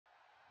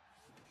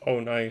Oh,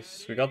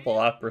 nice. We got the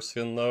Lapras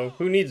skin, though.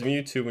 Who needs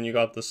Mewtwo when you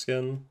got the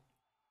skin?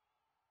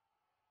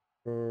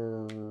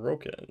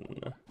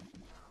 Broken.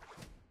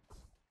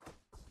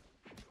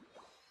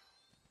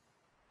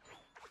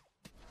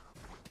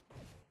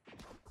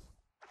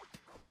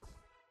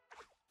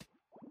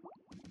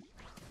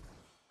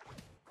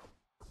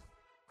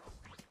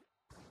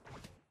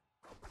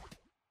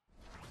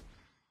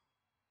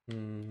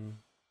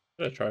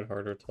 Should have tried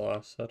harder to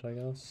last set, I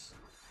guess.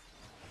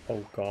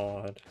 Oh,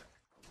 God.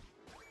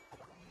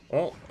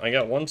 Well, I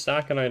get one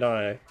stack and I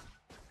die.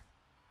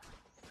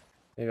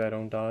 Maybe I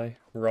don't die.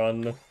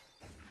 Run.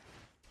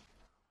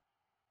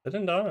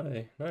 Didn't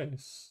die.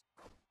 Nice.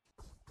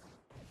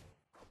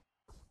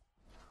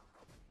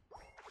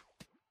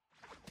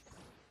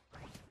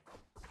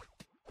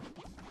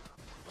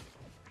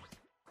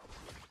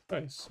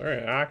 Nice.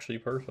 Alright, actually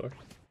perfect.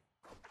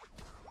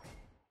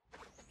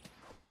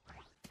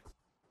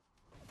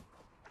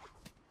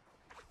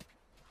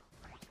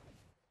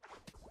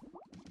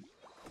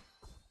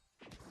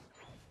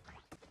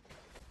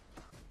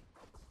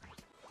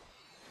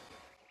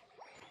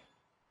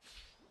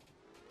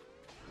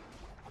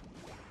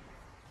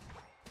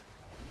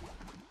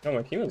 Oh,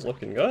 my team is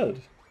looking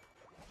good.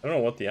 I don't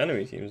know what the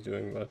enemy team is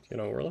doing, but, you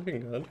know, we're looking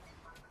good.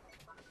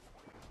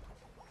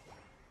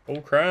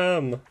 Oh,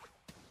 cram!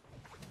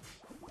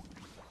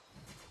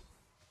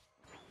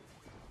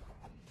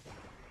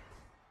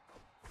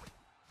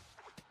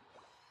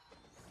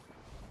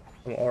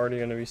 I'm already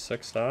gonna be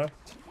 6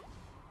 stacked.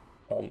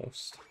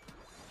 Almost.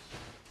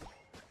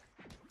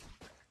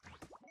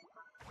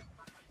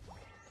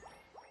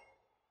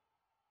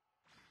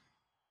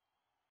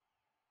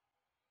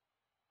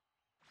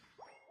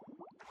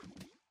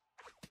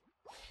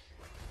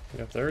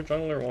 If their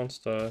jungler wants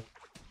to...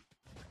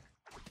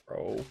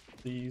 Bro,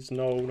 please,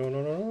 no, no,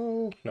 no, no,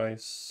 no.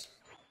 Nice.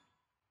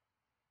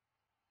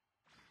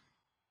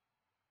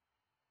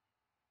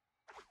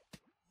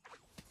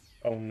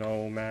 Oh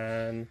no,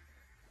 man.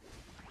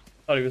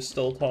 Thought he was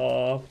still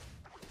top.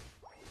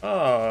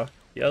 Ah,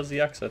 he has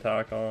the X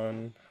attack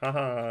on.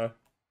 Haha.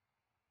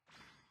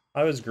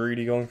 I was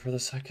greedy going for the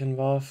second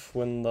buff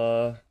when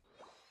the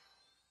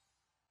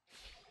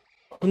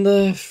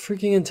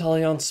freaking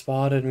Inteleon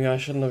spotted me. I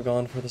shouldn't have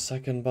gone for the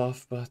second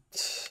buff,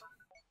 but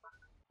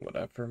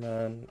whatever,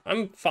 man.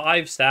 I'm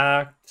 5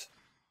 stacked.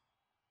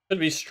 Should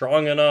be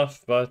strong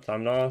enough, but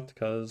I'm not,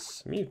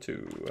 because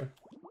Mewtwo.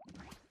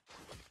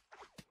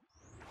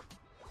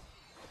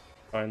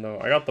 Fine though.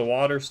 I got the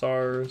water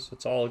stars.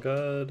 It's all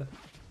good.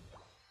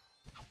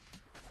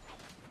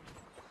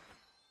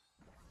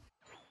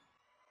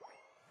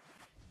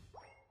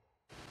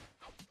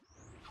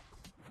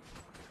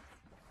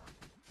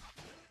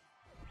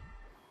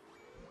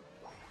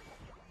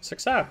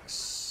 Six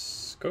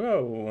X.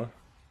 Go.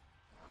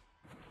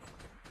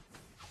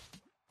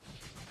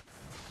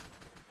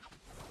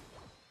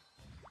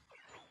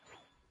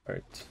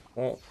 Alright.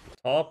 Well,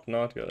 top,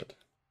 not good.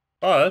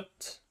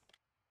 But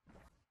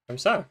I'm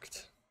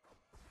sacked.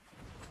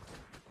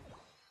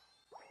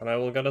 And I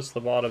will get us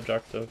the bot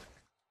objective.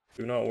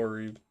 Do not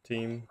worry,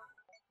 team.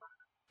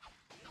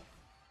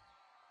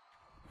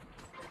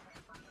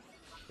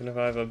 Even if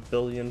I have a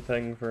billion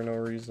ping for no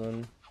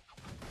reason,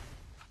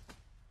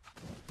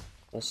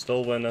 we'll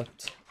still win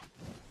it.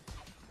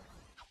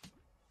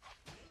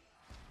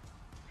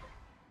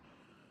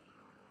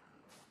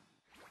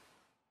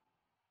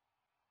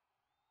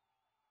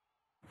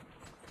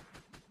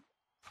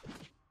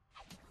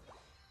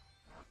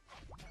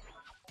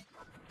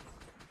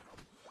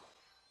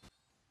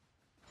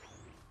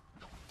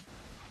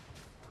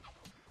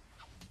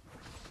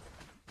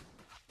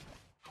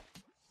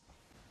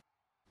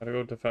 Gotta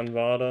go defend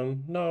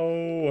bottom.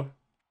 No!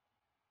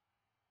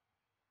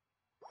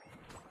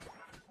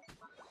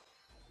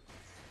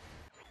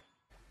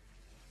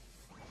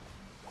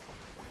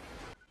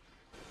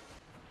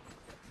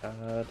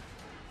 Bad.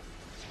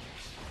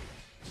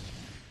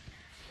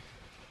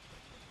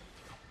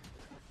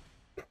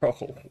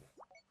 Bro.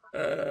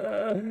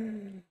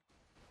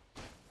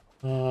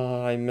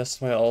 I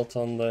missed my ult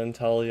on the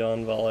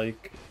Inteleon, but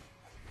like...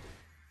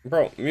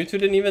 Bro, Mewtwo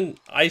didn't even...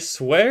 I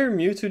swear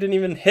Mewtwo didn't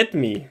even hit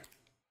me.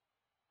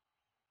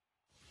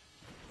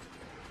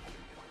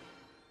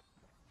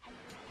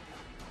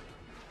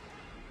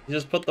 He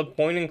just put the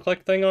point and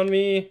click thing on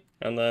me,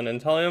 and then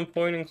Inteleon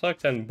point and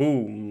clicked, and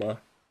boom.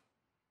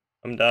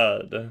 I'm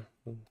dead.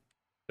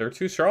 They're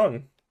too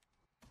strong.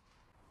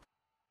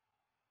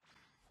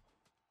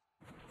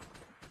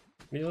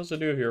 What are you supposed to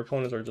do if your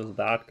opponents are just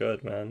that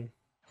good, man?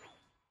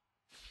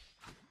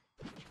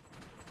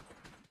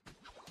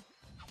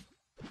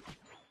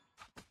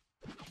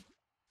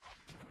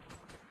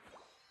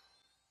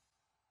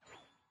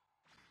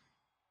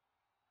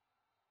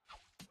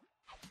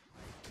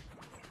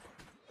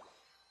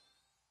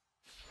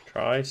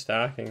 Try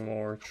stacking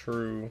more,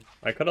 true.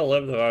 I could have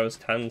lived if I was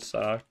 10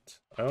 stacked.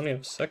 I only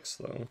have 6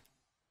 though.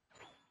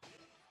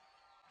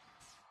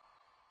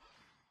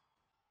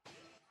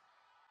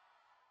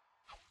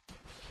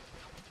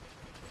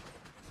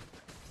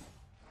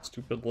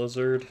 Stupid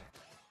lizard.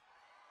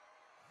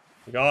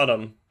 Got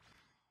him.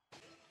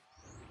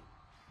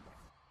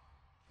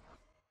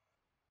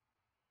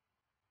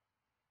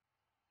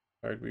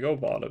 Alright, we go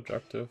bot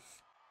objective.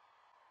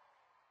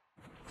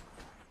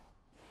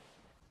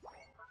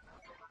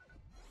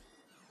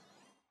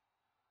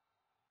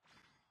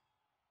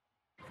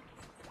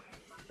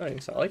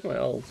 Nice, I like my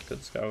elves.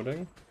 Good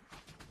scouting.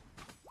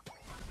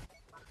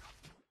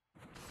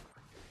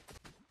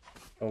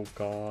 Oh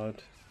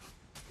god.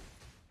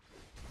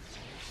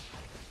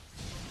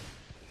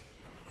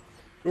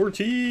 Your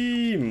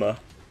team!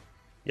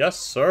 Yes,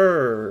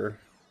 sir!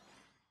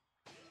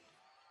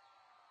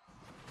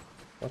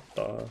 What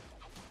the...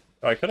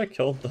 Oh, I could have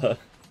killed the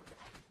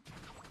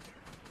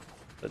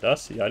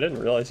Dusty. I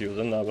didn't realize he was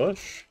in that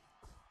bush.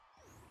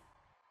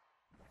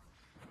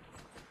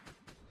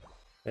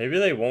 Maybe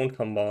they won't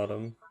come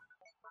bottom.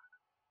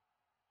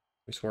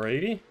 We score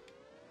 80?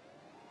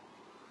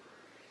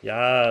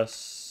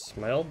 Yes!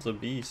 My Eld's a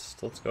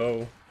beast. Let's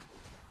go.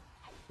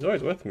 He's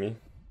always with me.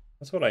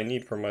 That's what I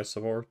need for my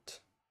support.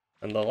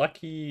 And the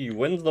Lucky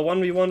wins the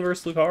 1v1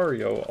 versus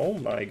Lucario. Oh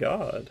my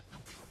god.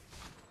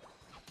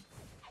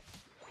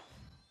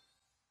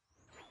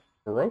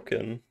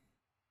 Broken.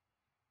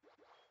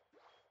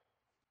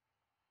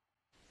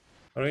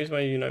 I don't use my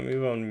Unite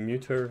move on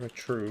Muter.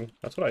 True.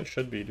 That's what I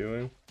should be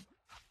doing.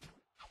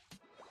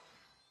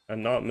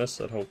 And not miss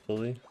it,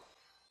 hopefully.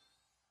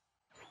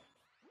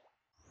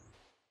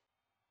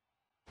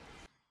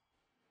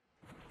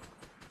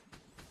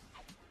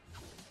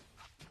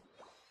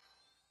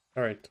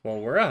 Alright,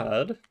 well, we're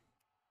ahead.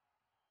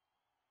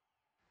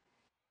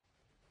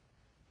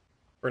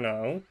 For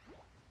now.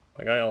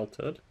 Like I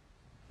ulted.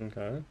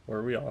 Okay, where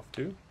are we off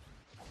to?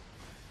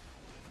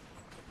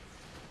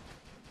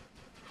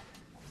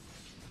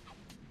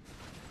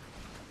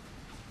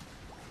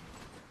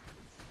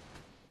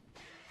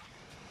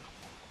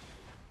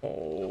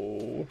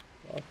 Oh,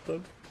 not the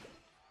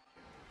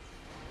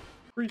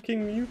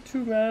freaking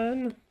Mewtwo,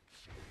 man.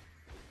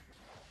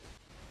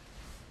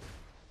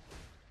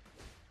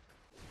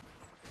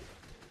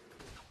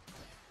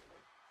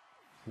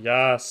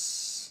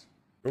 Yes,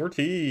 your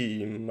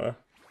team.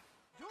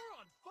 You're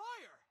on fire.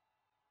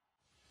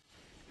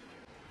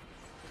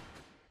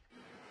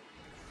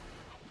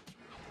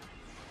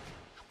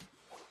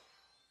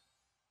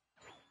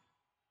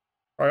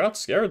 I got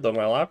scared though.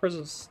 My Lapras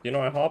is, you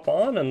know, I hop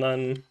on and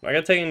then I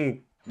got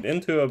taken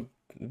into a,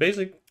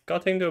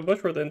 got taken to a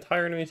bush where the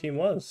entire enemy team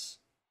was.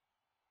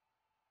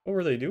 What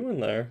were they doing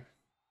there?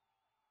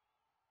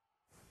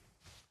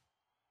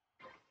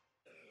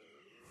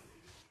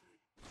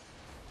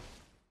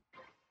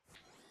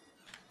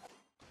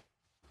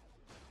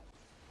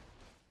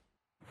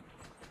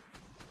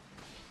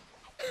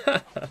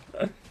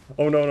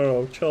 Oh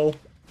no, chill.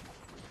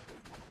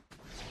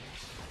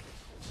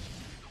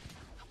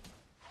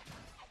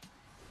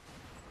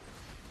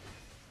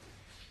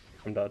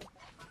 I'm dead.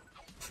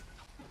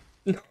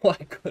 No,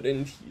 I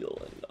couldn't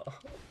heal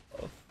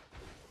enough.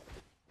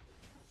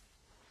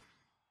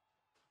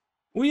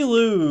 We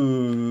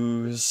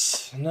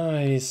lose.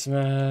 Nice,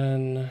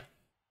 man.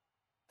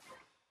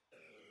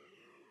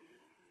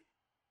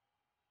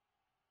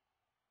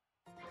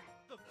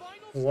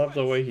 Love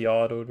the way he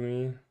autoed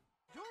me.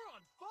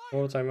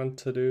 What was I meant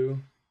to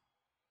do?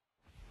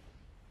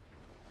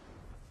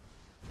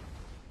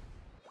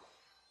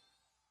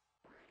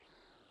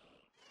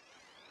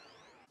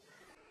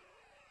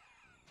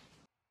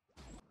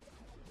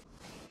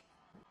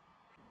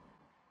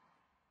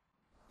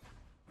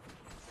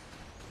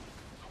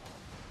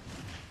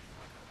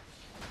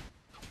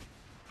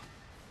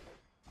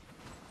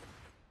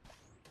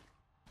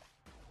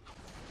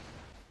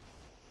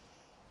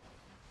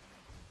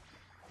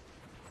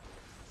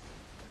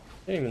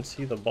 I didn't even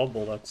see the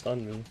bubble that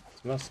stunned me.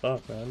 It's messed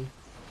up, man.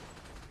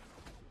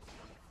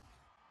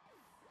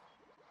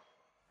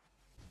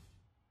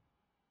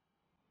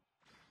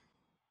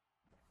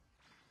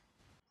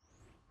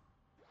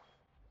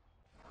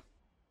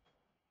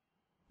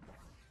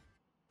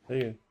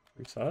 Hey,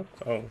 reset?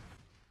 Oh.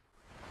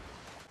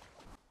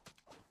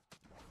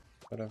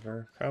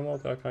 Whatever. Cramwell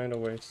got kind of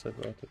wasted,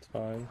 but it's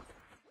fine.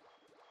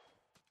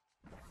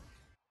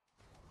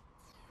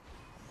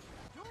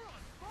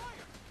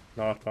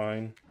 Not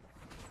fine.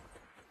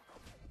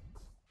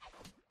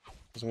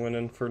 Just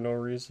winning for no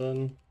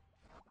reason.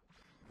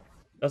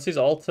 Dusty's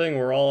ulting,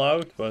 we're all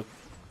out, but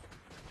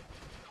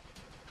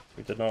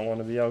we did not want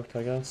to be out,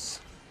 I guess.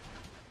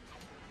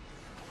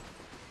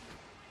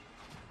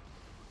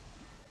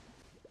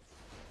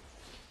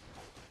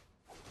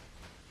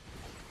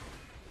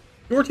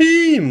 Your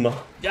team!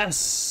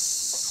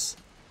 Yes!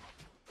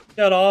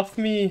 Get off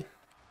me!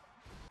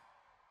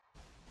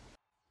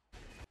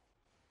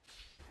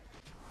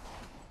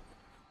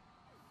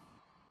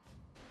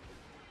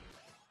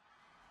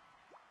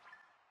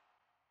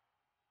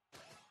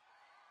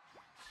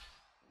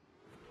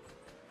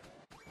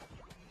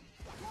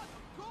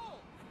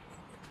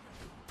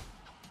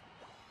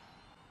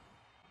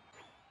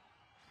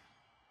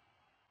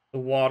 The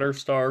water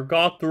star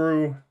got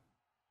through.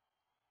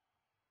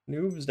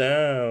 Noobs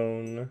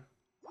down.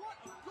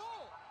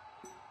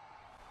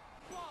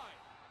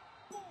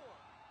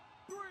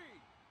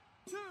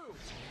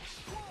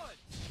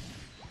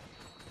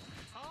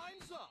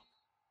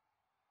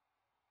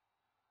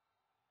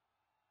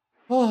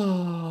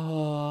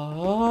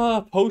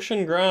 Ah,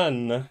 Potion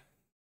Gren.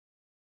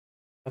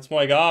 That's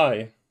my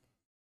guy.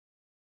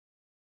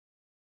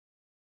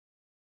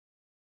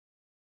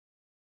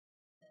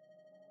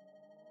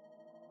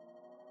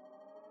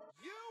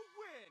 You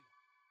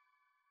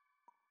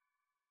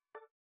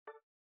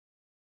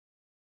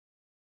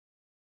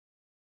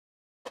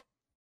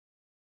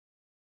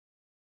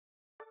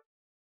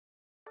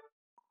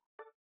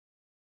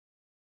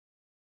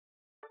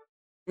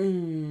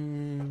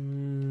win.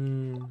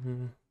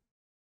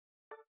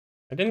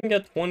 I didn't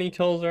get 20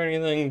 kills or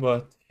anything,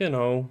 but, you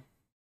know,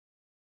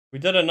 we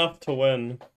did enough to win.